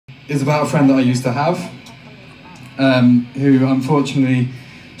is about a friend that I used to have, who unfortunately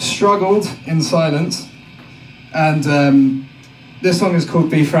struggled in silence, and this song is called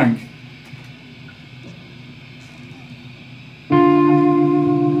Be Frank.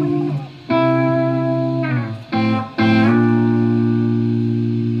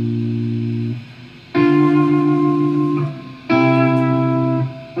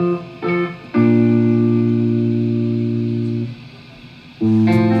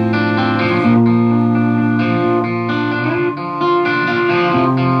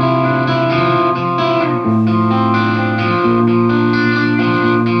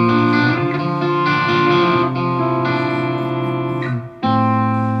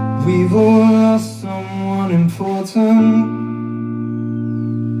 We've all lost someone important,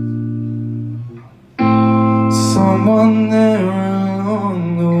 someone there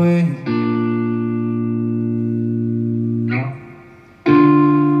along the way.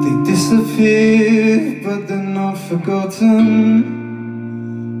 They disappeared, but they're not forgotten.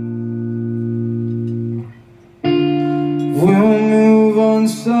 We'll move on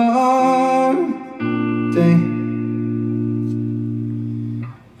someday.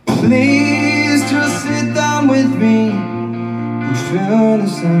 Please just sit down with me and fill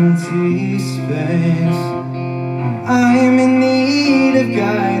this empty space. I'm in need of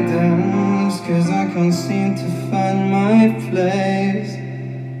guidance, 'cause I can't seem to find my place.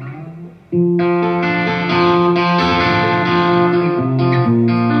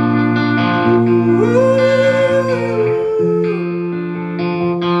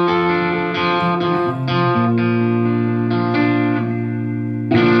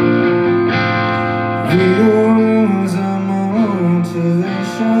 We'll lose our motivation.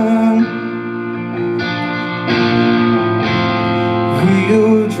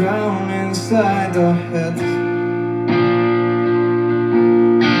 We'll drown inside our heads.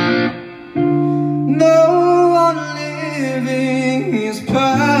 No one living is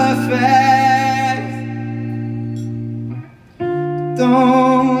perfect.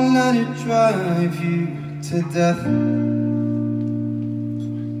 Don't let it drive you to death.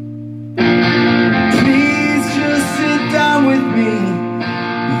 With me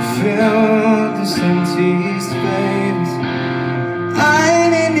and fill this empty space.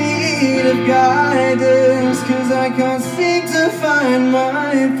 I'm in need of guidance, 'cause I can't seem to find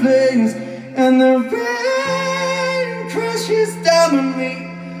my place. And the rain crashes down on me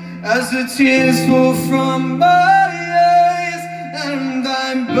as the tears fall from my eyes, and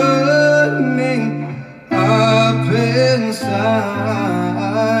I'm burning up inside.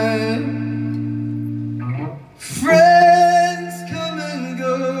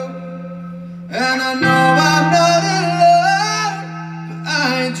 And I know I'm not alone, but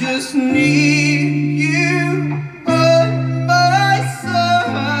I just need you on my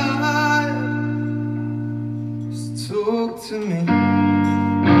side. Just talk to me,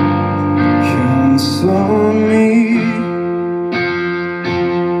 console me.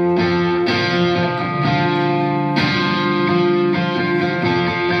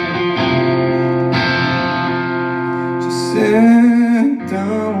 Just sit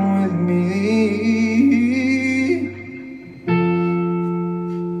down with me.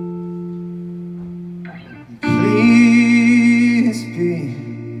 Please be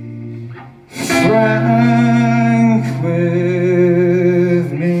frank with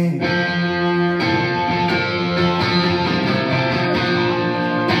me.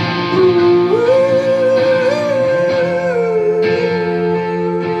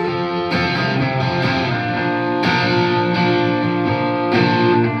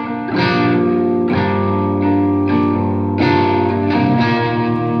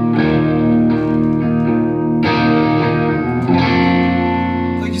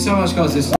 Thank you so much, guys.